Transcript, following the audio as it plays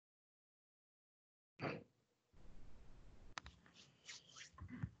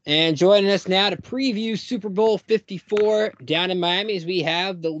And joining us now to preview Super Bowl 54 down in Miami as we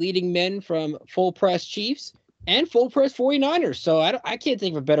have the leading men from Full Press Chiefs and Full Press 49ers. So I can't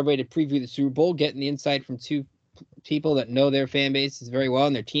think of a better way to preview the Super Bowl, getting the insight from two people that know their fan bases very well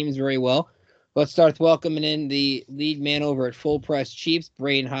and their teams very well. Let's start with welcoming in the lead man over at Full Press Chiefs,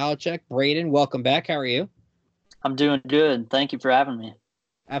 Braden Holachek. Braden, welcome back. How are you? I'm doing good. Thank you for having me.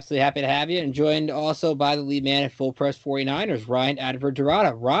 Absolutely happy to have you. And joined also by the lead man at Full Press 49ers, Ryan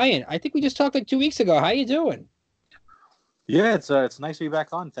Adver-Dorada. Ryan, I think we just talked like 2 weeks ago. How you doing? Yeah, it's nice to be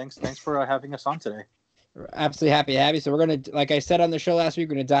back on. Thanks for having us on today. We're absolutely happy to have you. So we're going to, like I said on the show last week,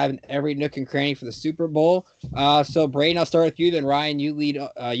 we're going to dive in every nook and cranny for the Super Bowl. So Braden, I'll start with you. Then Ryan, you lead,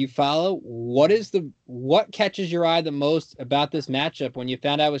 you follow. What catches your eye the most about this matchup when you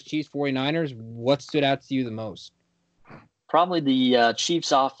found out it was Chiefs 49ers? What stood out to you the most? Probably the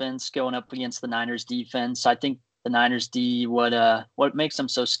Chiefs offense going up against the Niners defense. I think the Niners D, what makes them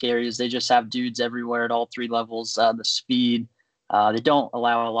so scary is they just have dudes everywhere at all three levels. The speed, they don't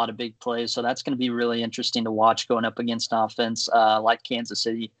allow a lot of big plays, so that's going to be really interesting to watch going up against an offense like Kansas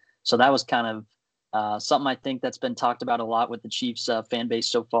City. So that was kind of something I think that's been talked about a lot with the Chiefs fan base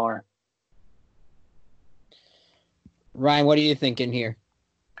so far. Ryan, what are you thinking here?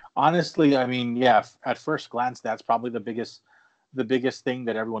 Honestly, I mean, yeah, at first glance, that's probably the biggest thing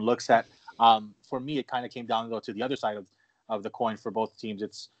that everyone looks at. For me, it kind of came down though to the other side of the coin for both teams.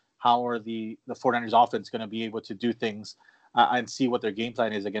 It's how are the 49ers offense going to be able to do things and see what their game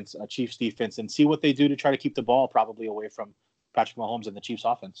plan is against a Chiefs defense and see what they do to try to keep the ball probably away from Patrick Mahomes and the Chiefs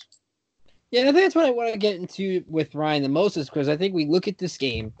offense. Yeah, I think that's what I want to get into with Ryan the most is because I think we look at this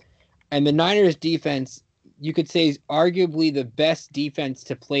game and the Niners defense, you could say, is arguably the best defense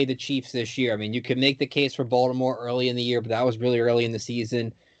to play the Chiefs this year. I mean, you could make the case for Baltimore early in the year, but that was really early in the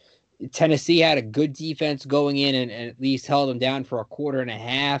season. Tennessee had a good defense going in and at least held them down for a quarter and a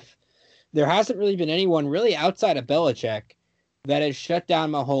half. There hasn't really been anyone really outside of Belichick that has shut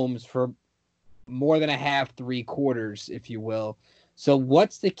down Mahomes for more than a half, 3/4, if you will. So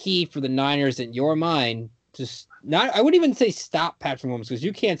what's the key for the Niners in your mind to not, I wouldn't even say stop Patrick Mahomes because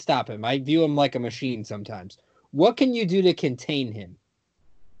you can't stop him. I view him like a machine sometimes. What can you do to contain him?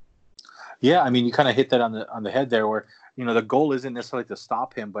 Yeah, I mean, you kind of hit that on the head there where, the goal isn't necessarily to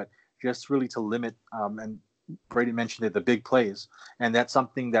stop him, but just really to limit, and Brady mentioned it, the big plays. And that's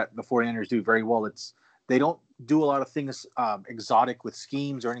something that the 49ers do very well. They don't do a lot of things exotic with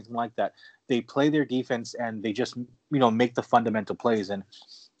schemes or anything like that. They play their defense and they just, make the fundamental plays. And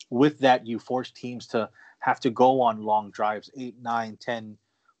with that, you force teams to have to go on long drives, 8, 9, 10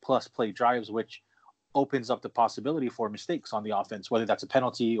 plus play drives, which opens up the possibility for mistakes on the offense, whether that's a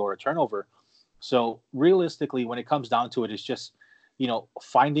penalty or a turnover. So realistically, when it comes down to it, it's just,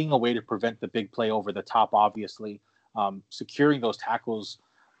 finding a way to prevent the big play over the top, obviously, securing those tackles.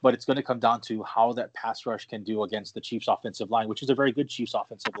 But it's going to come down to how that pass rush can do against the Chiefs offensive line, which is a very good Chiefs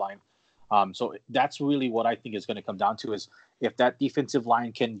offensive line. So that's really what I think is going to come down to is if that defensive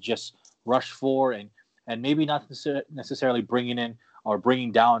line can just rush for and maybe not necessarily bringing in or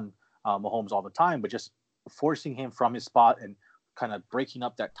bringing down Mahomes all the time, but just forcing him from his spot and kind of breaking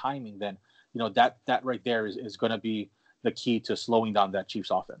up that timing, then, that right there is going to be the key to slowing down that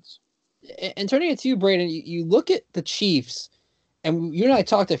Chiefs offense. And turning it to you, Brandon, you look at the Chiefs, and you and I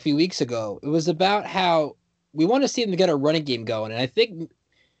talked a few weeks ago. It was about how we want to see them get a running game going. And I think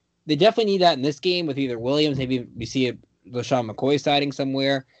they definitely need that in this game with either Williams. Maybe we see a LaShawn McCoy sighting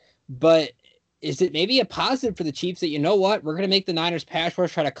somewhere. But is it maybe a positive for the Chiefs that, we're going to make the Niners pass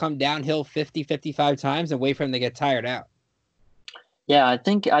rush try to come downhill 50, 55 times and wait for them to get tired out? Yeah, I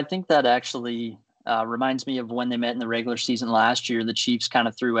think that actually reminds me of when they met in the regular season last year. The Chiefs kind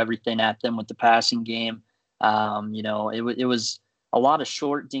of threw everything at them with the passing game. It was a lot of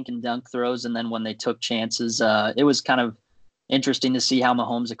short dink and dunk throws. And then when they took chances, it was kind of interesting to see how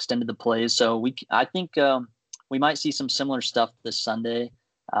Mahomes extended the plays. So I think we might see some similar stuff this Sunday.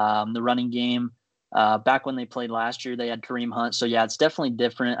 The running game, back when they played last year, they had Kareem Hunt. So, yeah, it's definitely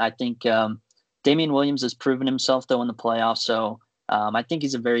different. I think Damian Williams has proven himself, though, in the playoffs. So I think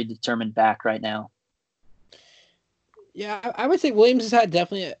he's a very determined back right now. Yeah, I would say Williams has had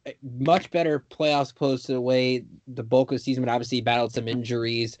definitely a much better playoffs opposed to the way the bulk of the season, but obviously he battled some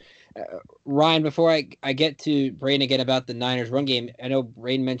injuries. Ryan, before I get to Braden again about the Niners run game, I know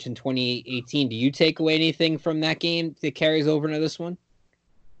Braden mentioned 2018. Do you take away anything from that game that carries over into this one?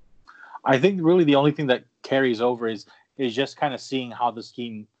 I think really the only thing that carries over is just kind of seeing how the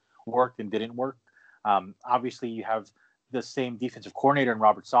scheme worked and didn't work. Obviously, you have the same defensive coordinator in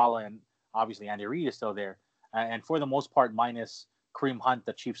Robert Saleh, and obviously Andy Reid is still there. And for the most part, minus Kareem Hunt,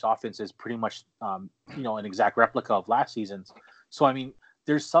 the Chiefs offense is pretty much, an exact replica of last season's. So, I mean,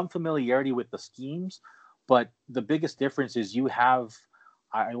 there's some familiarity with the schemes, but the biggest difference is you have,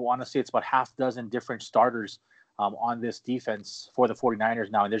 I want to say it's about half dozen different starters on this defense for the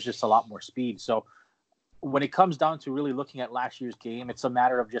 49ers now, and there's just a lot more speed. So when it comes down to really looking at last year's game, it's a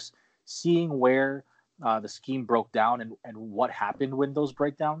matter of just seeing where the scheme broke down and what happened with those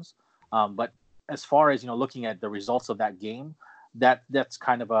breakdowns. But as far as, looking at the results of that game, that's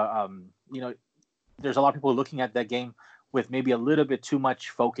kind of a, there's a lot of people looking at that game with maybe a little bit too much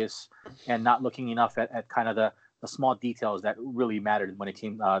focus and not looking enough at kind of the small details that really mattered when it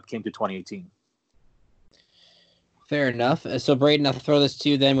came to 2018. Fair enough. So, Braden, I'll throw this to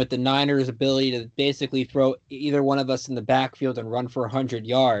you then with the Niners' ability to basically throw either one of us in the backfield and run for 100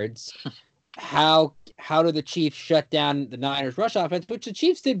 yards. How do the Chiefs shut down the Niners' rush offense, which the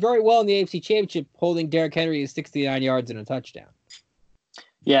Chiefs did very well in the AFC Championship, holding Derrick Henry to 69 yards and a touchdown?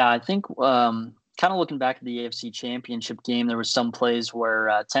 Yeah, I think kind of looking back at the AFC Championship game, there was some plays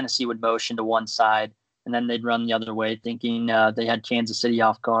where Tennessee would motion to one side, and then they'd run the other way, thinking they had Kansas City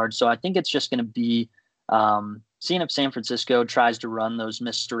off guard. So I think it's just going to be seeing if San Francisco tries to run those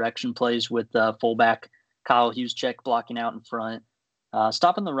misdirection plays with fullback Kyle Juszczyk blocking out in front.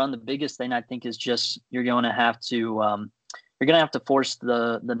 Stopping the run, the biggest thing I think is just you're going to have to force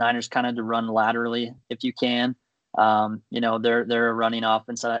the Niners kind of to run laterally if you can. They're a running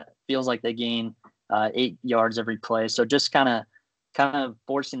offense. It feels like they gain 8 yards every play. So just kind of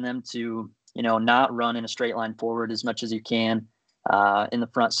forcing them to not run in a straight line forward as much as you can in the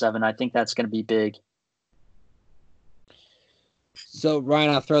front seven. I think that's going to be big. So, Ryan,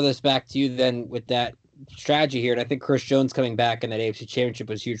 I'll throw this back to you then with that strategy here. And I think Chris Jones coming back in that AFC Championship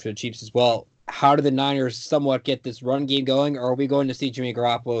was huge for the Chiefs as well. How do the Niners somewhat get this run game going, or are we going to see Jimmy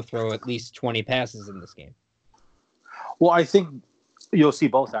Garoppolo throw at least 20 passes in this game? Well, I think you'll see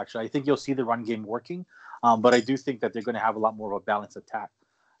both, actually. I think you'll see the run game working, but I do think that they're going to have a lot more of a balanced attack.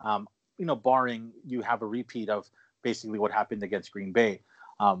 Barring you have a repeat of basically what happened against Green Bay.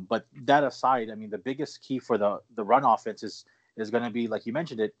 But that aside, I mean, the biggest key for the run offense is going to be, like you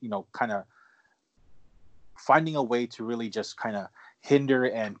mentioned it, kind of finding a way to really just kind of hinder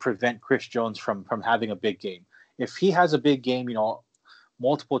and prevent Chris Jones from having a big game. If he has a big game,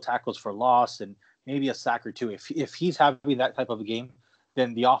 multiple tackles for loss and maybe a sack or two, if he's having that type of a game,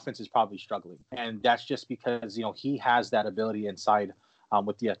 then the offense is probably struggling. And that's just because, he has that ability inside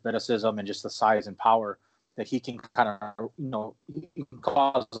with the athleticism and just the size and power that he can kind of, he can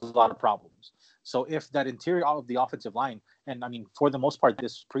cause a lot of problems. So if that interior of the offensive line, and I mean, for the most part,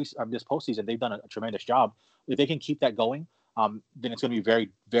 this postseason, they've done a tremendous job. If they can keep that going, then it's going to be very,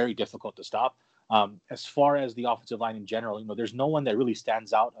 very difficult to stop. As far as the offensive line in general, there's no one that really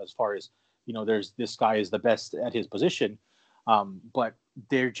stands out as far as, there's this guy is the best at his position. But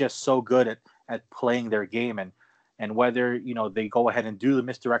they're just so good at playing their game. And whether, they go ahead and do the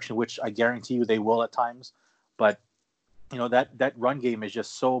misdirection, which I guarantee you they will at times. But, that run game is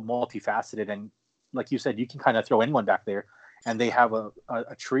just so multifaceted. And like you said, you can kind of throw anyone back there. And they have a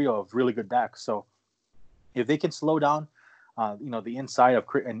trio of really good backs. So if they can slow down, the inside of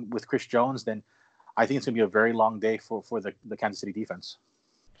and with Chris Jones, then I think it's going to be a very long day for the Kansas City defense.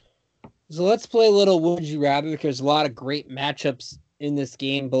 So let's play a little Would You Rather, because there's a lot of great matchups in this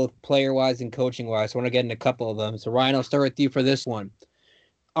game, both player-wise and coaching-wise. So I want to get into a couple of them. So, Ryan, I'll start with you for this one.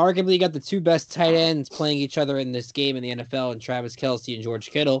 Arguably, you got the two best tight ends playing each other in this game in the NFL, and Travis Kelce and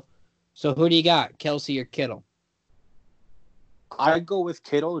George Kittle. So who do you got, Kelce or Kittle? I go with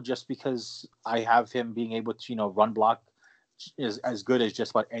Kittle just because I have him being able to, run block is as good as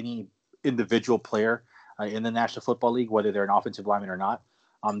just about any individual player in the National Football League, whether they're an offensive lineman or not.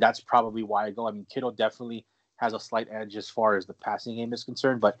 That's probably why I go. I mean, Kittle definitely has a slight edge as far as the passing game is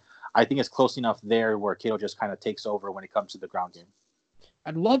concerned, but I think it's close enough there where Kittle just kind of takes over when it comes to the ground game.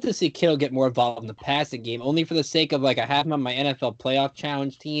 I'd love to see Kittle get more involved in the passing game, only for the sake of, I have him on my NFL playoff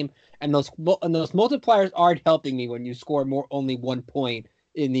challenge team, and those multipliers aren't helping me when you score only 1 point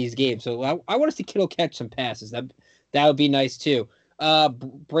in these games. So I want to see Kittle catch some passes. That would be nice too.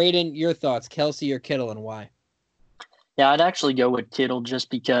 Braden, your thoughts, Kelce or Kittle, and why? Yeah, I'd actually go with Kittle just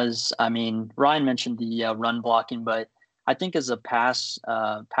because, Ryan mentioned the run blocking, but I think as a pass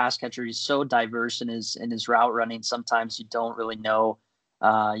catcher, he's so diverse in his route running. Sometimes you don't really know,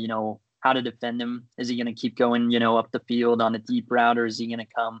 how to defend him. Is he going to keep going, up the field on a deep route, or is he going to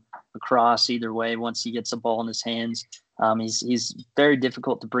come across? Either way, once he gets the ball in his hands, he's very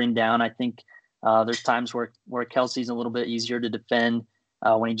difficult to bring down. I think there's times where Kelce's a little bit easier to defend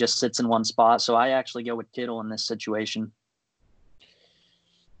when he just sits in one spot. So I actually go with Kittle in this situation.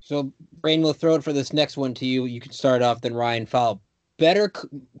 So, Brain, we'll throw it for this next one to you. You can start off, then Ryan follow. Better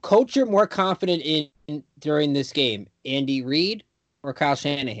coach, you're more confident in during this game, Andy Reid or Kyle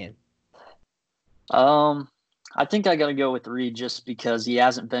Shanahan? I think I got to go with Reed just because he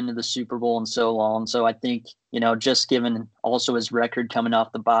hasn't been to the Super Bowl in so long. So I think, just given also his record coming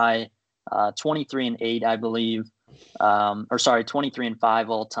off the bye, 23-8, I believe, 23-5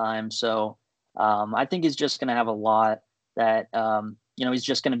 all time. So I think he's just going to have a lot that, he's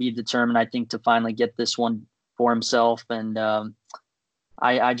just going to be determined, I think, to finally get this one for himself. And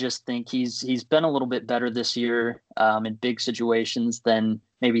I just think he's been a little bit better this year in big situations than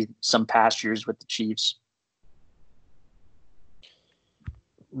maybe some past years with the Chiefs.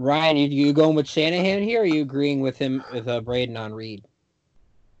 Ryan, you going with Shanahan here, or are you agreeing with him with Braden on Reed?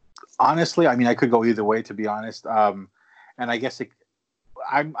 Honestly, I mean, I could go either way, to be honest. And I guess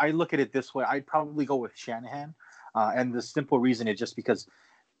I look at it this way. I'd probably go with Shanahan. And the simple reason is just because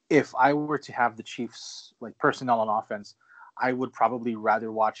if I were to have the Chiefs like personnel on offense, I would probably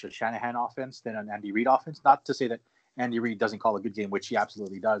rather watch a Shanahan offense than an Andy Reid offense. Not to say that Andy Reid doesn't call a good game, which he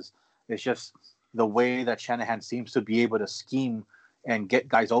absolutely does. It's just the way that Shanahan seems to be able to scheme and get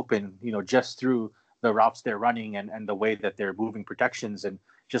guys open, just through the routes they're running and the way that they're moving protections and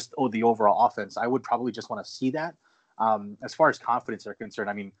just the overall offense. I would probably just want to see that. As far as confidence are concerned,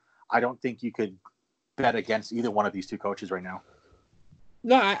 I mean, I don't think you could bet against either one of these two coaches right now.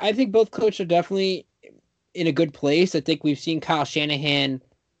 No, I think both coaches are definitely in a good place. I think we've seen Kyle Shanahan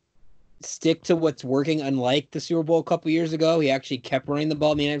stick to what's working, unlike the Super Bowl a couple years ago. He actually kept running the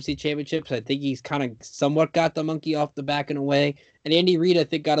ball in the NFC Championships. I think he's kind of somewhat got the monkey off the back in a way. And Andy Reid, I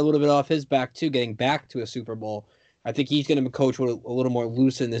think, got a little bit off his back, too, getting back to a Super Bowl. I think he's going to coach with a little more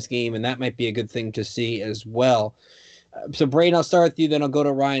loose in this game, and that might be a good thing to see as well. So, Braden, I'll start with you, then I'll go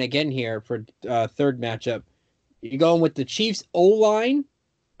to Ryan again here for third matchup. You going with the Chiefs O-line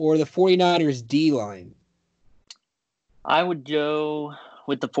or the 49ers D-line? I would go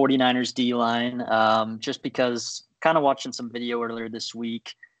with the 49ers D-line just because kind of watching some video earlier this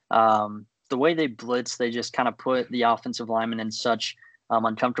week, the way they blitz, they just kind of put the offensive linemen in such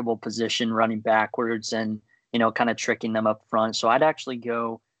uncomfortable position running backwards and, kind of tricking them up front. So I'd actually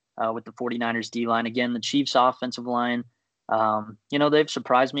go with the 49ers D-line. Again, the Chiefs offensive line, they've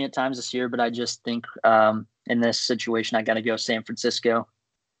surprised me at times this year, but I just think in this situation, I got to go San Francisco.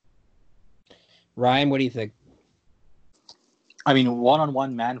 Ryan, what do you think? I mean,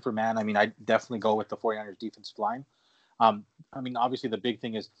 one-on-one, man for man, I mean, I definitely go with the 49ers defensive line. I mean, obviously the big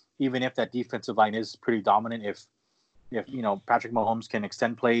thing is even if that defensive line is pretty dominant, if Patrick Mahomes can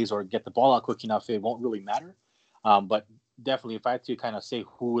extend plays or get the ball out quick enough, it won't really matter. But definitely, if I had to kind of say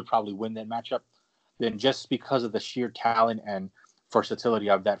who would probably win that matchup, then just because of the sheer talent and versatility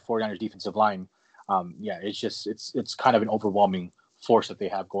of that 49ers defensive line, it's kind of an overwhelming force that they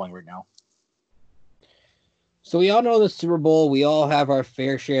have going right now. So we all know the Super Bowl. We all have our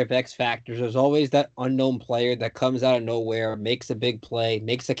fair share of X factors. There's always that unknown player that comes out of nowhere, makes a big play,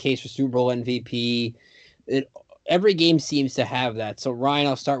 makes a case for Super Bowl MVP. Every game seems to have that. So Ryan,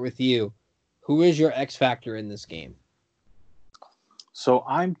 I'll start with you. Who is your X factor in this game? So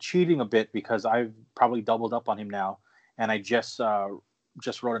I'm cheating a bit because I've probably doubled up on him now, and I just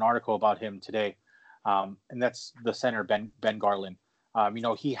wrote an article about him today, and that's the center Ben Garland.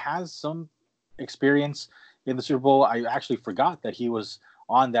 He has some experience in the Super Bowl. I actually forgot that he was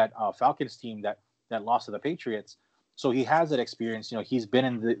on that Falcons team that lost to the Patriots. So he has that experience. He's been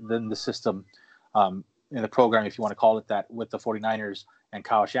in the system, in the program, if you want to call it that, with the 49ers and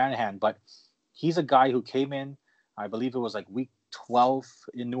Kyle Shanahan. But he's a guy who came in, I believe it was like week 12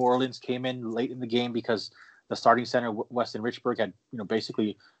 in New Orleans, came in late in the game because the starting center, Weston Richburg, had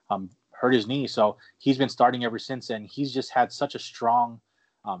basically hurt his knee. So he's been starting ever since, and he's just had such a strong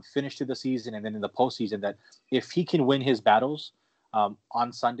finish to the season and then in the postseason that if he can win his battles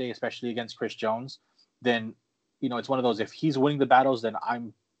on Sunday, especially against Chris Jones, then it's one of those, if he's winning the battles, then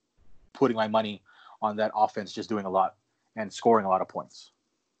I'm putting my money on that offense just doing a lot and scoring a lot of points.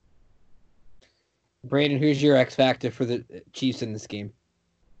 Brandon, who's your X factor for the Chiefs in this game?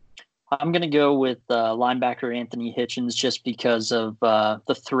 I'm going to go with linebacker Anthony Hitchens just because of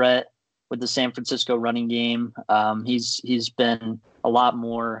the threat with the San Francisco running game. He's been a lot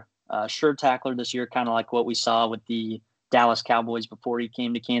more sure tackler this year, kind of like what we saw with the Dallas Cowboys before he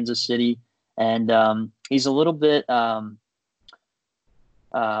came to Kansas City. And he's a little bit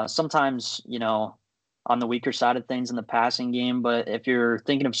sometimes, on the weaker side of things in the passing game. But if you're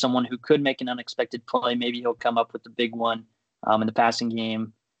thinking of someone who could make an unexpected play, maybe he'll come up with the big one in the passing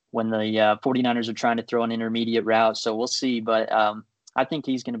game when the 49ers are trying to throw an intermediate route. So we'll see. But I think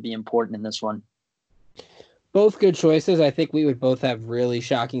he's going to be important in this one. Both good choices. I think we would both have really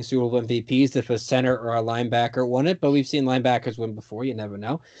shocking Super Bowl MVPs if a center or a linebacker won it, but we've seen linebackers win before. You never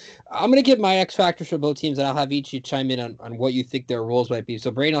know. I'm going to give my X factors for both teams, and I'll have each you chime in on what you think their roles might be.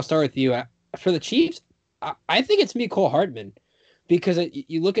 So, Braden, I'll start with you. For the Chiefs, I think it's Cole Hardman because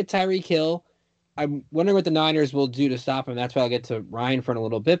you look at Tyreek Hill. I'm wondering what the Niners will do to stop him. That's why I'll get to Ryan for in a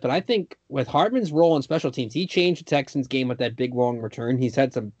little bit. But I think with Hardman's role in special teams, he changed the Texans game with that big long return. He's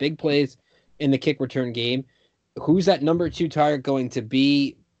had some big plays in the kick return game. Who's that number 2 target going to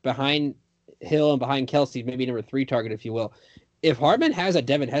be behind Hill and behind Kelsey, maybe number 3 target, if you will? If Hardman has a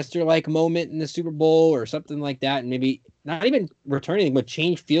Devin Hester-like moment in the Super Bowl or something like that, and maybe not even returning, but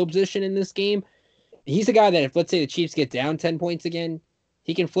change field position in this game, he's a guy that if, let's say, the Chiefs get down 10 points again,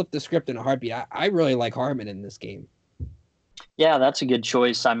 he can flip the script in a heartbeat. I really like Hardman in this game. Yeah, that's a good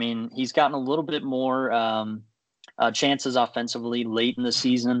choice. I mean, he's gotten a little bit more chances offensively late in the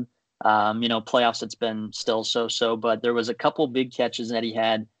season. Playoffs, it's been still so, but there was a couple big catches that he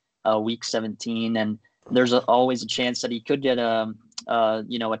had week 17, and there's always a chance that he could get a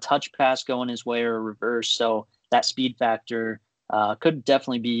touch pass going his way or a reverse. So that speed factor could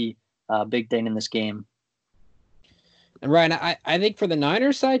definitely be a big thing in this game. And Ryan, I think for the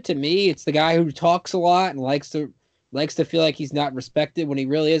Niners side, to me, it's the guy who talks a lot and likes to feel like he's not respected when he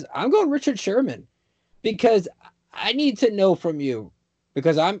really is. I'm going Richard Sherman because I need to know from you.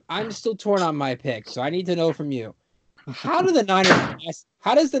 Because I'm still torn on my pick, so I need to know from you. How does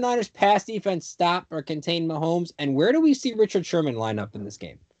the Niners pass defense stop or contain Mahomes, and where do we see Richard Sherman line up in this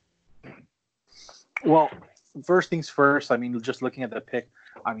game? Well, first things first, I mean, just looking at the pick,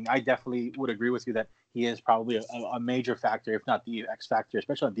 I mean, I definitely would agree with you that he is probably a major factor, if not the X factor,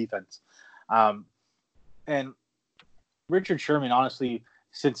 especially on defense. And Richard Sherman, honestly,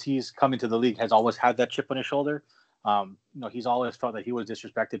 since he's come into the league, has always had that chip on his shoulder. He's always felt that he was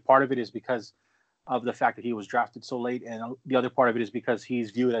disrespected. Part of it is because of the fact that he was drafted so late, and the other part of it is because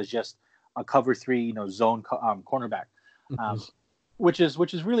he's viewed as just a cover 3, zone cornerback, which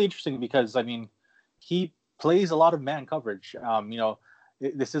is really interesting because I mean he plays a lot of man coverage.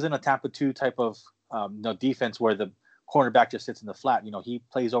 This isn't a Tampa 2 type of defense where the cornerback just sits in the flat. He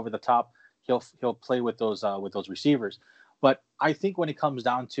plays over the top. He'll play with those receivers. But I think when it comes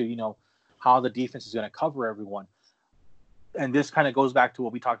down to how the defense is going to cover everyone. And this kind of goes back to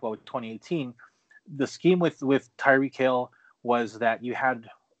what we talked about with 2018. The scheme with Tyreek Hill was that you had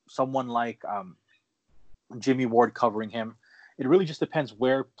someone like Jimmy Ward covering him. It really just depends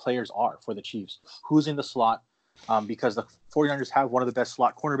where players are for the Chiefs. Who's in the slot? Because the 49ers have one of the best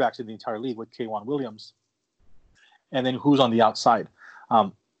slot cornerbacks in the entire league with K'Wan Williams. And then who's on the outside?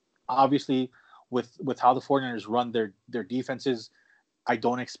 Obviously, with how the 49ers run their defenses, I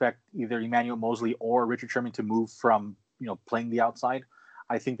don't expect either Emmanuel Mosley or Richard Sherman to move from playing the outside.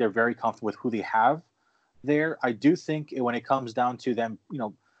 I think they're very comfortable with who they have there. I do think when it comes down to them,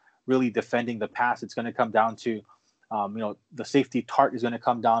 really defending the pass, it's going to come down to, the safety Tart is going to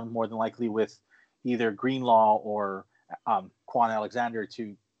come down more than likely with either Greenlaw or Quan Alexander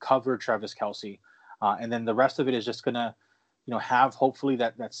to cover Travis Kelce. And then the rest of it is just going to, have hopefully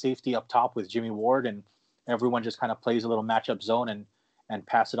that safety up top with Jimmy Ward, and everyone just kind of plays a little matchup zone and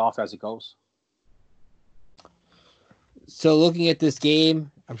pass it off as it goes. So looking at this game,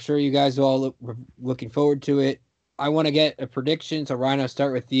 I'm sure you guys are all looking forward to it. I want to get a prediction. So Ryan, I'll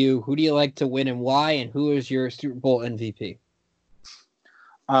start with you. Who do you like to win and why? And who is your Super Bowl MVP?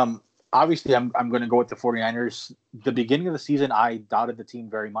 Obviously, I'm going to go with the 49ers. The beginning of the season, I doubted the team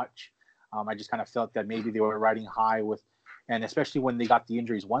very much. I just kind of felt that maybe they were riding high and especially when they got the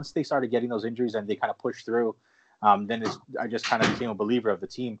injuries. Once they started getting those injuries and they kind of pushed through, then I just kind of became a believer of the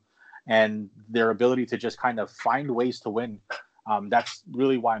team and their ability to just kind of find ways to win. That's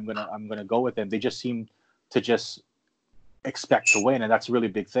really why I'm gonna go with them. They just seem to just expect to win, and that's a really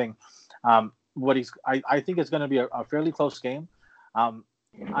big thing. I think it's going to be a fairly close game.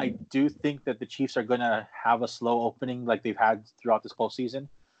 I do think that the Chiefs are going to have a slow opening like they've had throughout this postseason.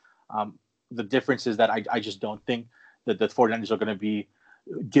 The difference is that I just don't think that the 49ers are going to be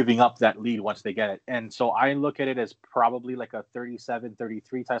giving up that lead once they get it. And so I look at it as probably like a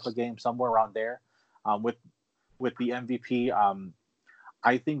 37-33 type of game, somewhere around there. With the MVP,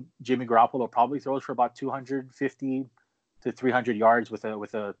 I think Jimmy Garoppolo probably throws for about 250 to 300 yards with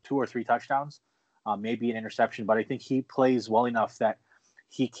a 2 or 3 touchdowns, maybe an interception. But I think he plays well enough that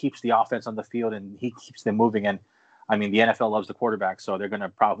he keeps the offense on the field and he keeps them moving. And I mean, the NFL loves the quarterback, so they're going to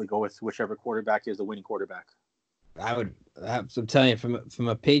probably go with whichever quarterback is the winning quarterback. I'm telling you, from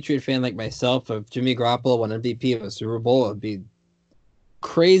a Patriot fan like myself, if Jimmy Garoppolo won MVP of a Super Bowl, it would be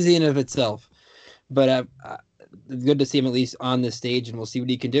crazy in of itself. But good to see him at least on this stage, and we'll see what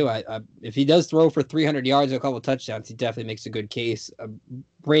he can do. If he does throw for 300 yards or a couple of touchdowns, he definitely makes a good case.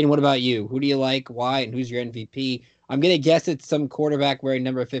 Braden, what about you? Who do you like? Why? And who's your MVP? I'm gonna guess it's some quarterback wearing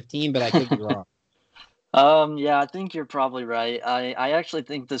number 15, but I could be wrong. Yeah, I think you're probably right. I actually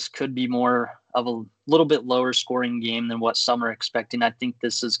think this could be more of a little bit lower scoring game than what some are expecting. I think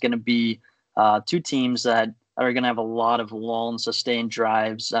this is going to be two teams that are going to have a lot of long, sustained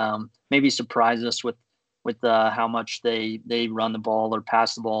drives. Maybe surprise us with how much they run the ball or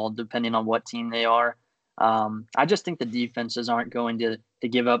pass the ball, depending on what team they are. I just think the defenses aren't going to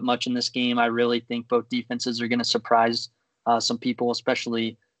give up much in this game. I really think both defenses are going to surprise some people,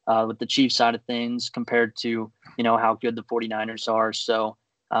 especially with the Chiefs side of things compared to, how good the 49ers are. So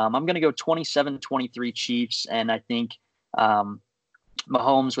I'm going to go 27-23 Chiefs. And I think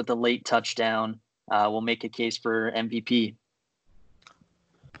Mahomes with a late touchdown will make a case for MVP.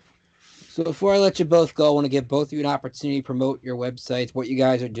 So before I let you both go, I want to give both of you an opportunity to promote your websites, what you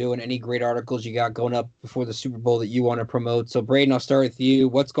guys are doing, any great articles you got going up before the Super Bowl that you want to promote. So Braden, I'll start with you.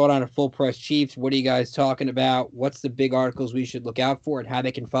 What's going on at Full Press Chiefs? What are you guys talking about? What's the big articles we should look out for, and how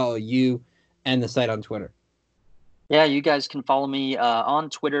they can follow you and the site on Twitter? Yeah, you guys can follow me on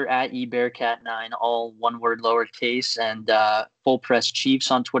Twitter at ebearcat9, all one word lowercase, and Full Press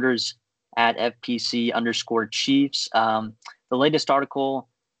Chiefs on Twitter is at FPC_Chiefs. The latest article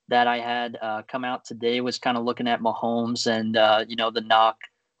that I had come out today was kind of looking at Mahomes, and the knock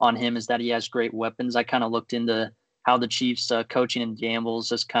on him is that he has great weapons. I kind of looked into how the Chiefs coaching and gambles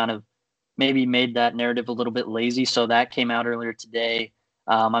has kind of maybe made that narrative a little bit lazy. So that came out earlier today.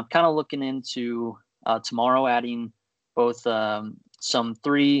 I'm kind of looking into tomorrow adding both some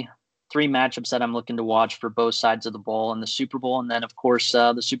three matchups that I'm looking to watch for both sides of the ball in the Super Bowl, and then of course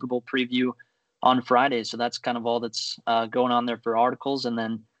the Super Bowl preview on Friday. So that's kind of all that's going on there for articles, and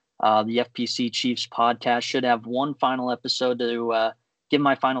then the FPC Chiefs podcast should have one final episode to give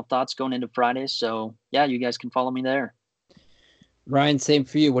my final thoughts going into Friday. So yeah, you guys can follow me there. Ryan, same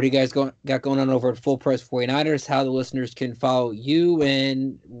for you. What do you guys got going on over at Full Press 49ers? How the listeners can follow you,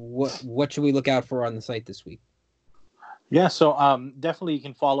 and what should we look out for on the site this week? Yeah, so definitely you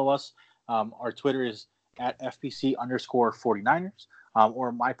can follow us. Our Twitter is at FPC_49ers,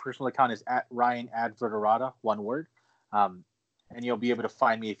 or my personal account is at Ryan Adverterata, one word. And you'll be able to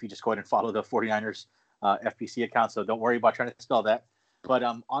find me if you just go ahead and follow the 49ers FPC account. So don't worry about trying to spell that. But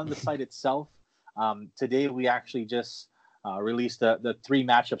on the site itself, today we actually just released the three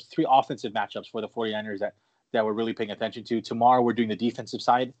offensive matchups for the 49ers that we're really paying attention to. Tomorrow we're doing the defensive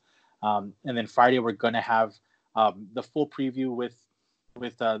side. And then Friday we're going to have the full preview with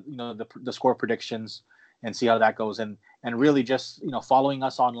the score predictions and see how that goes. And really just, following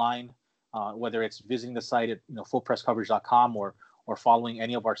us online, whether it's visiting the site at fullpresscoverage.com or following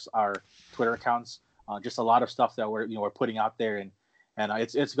any of our Twitter accounts. Just a lot of stuff that we're putting out there, and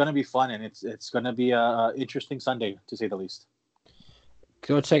it's going to be fun, and it's going to be a interesting Sunday to say the least.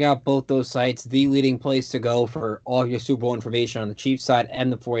 Go check out both those sites, the leading place to go for all of your Super Bowl information on the Chiefs side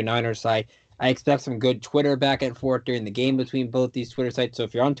and the 49ers side. I expect some good Twitter back and forth during the game between both these Twitter sites. So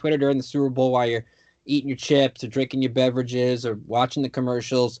if you're on Twitter during the Super Bowl while you're eating your chips or drinking your beverages or watching the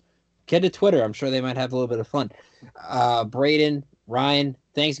commercials, get to Twitter. I'm sure they might have a little bit of fun. Braden, Ryan,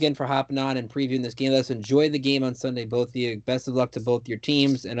 thanks again for hopping on and previewing this game. Let's enjoy the game on Sunday, both of you. Best of luck to both your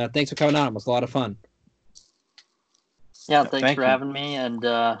teams, and thanks for coming on. It was a lot of fun. Yeah, thanks for having me, and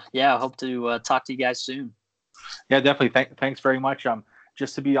I hope to talk to you guys soon. Yeah, definitely. Thanks very much.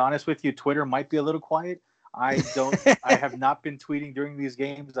 Just to be honest with you, Twitter might be a little quiet. I have not been tweeting during these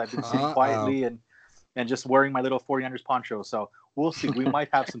games. I've been sitting quietly and just wearing my little 49ers poncho. So we'll see. We might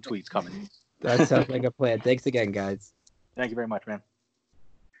have some tweets coming. That sounds like a plan. Thanks again, guys. Thank you very much, man.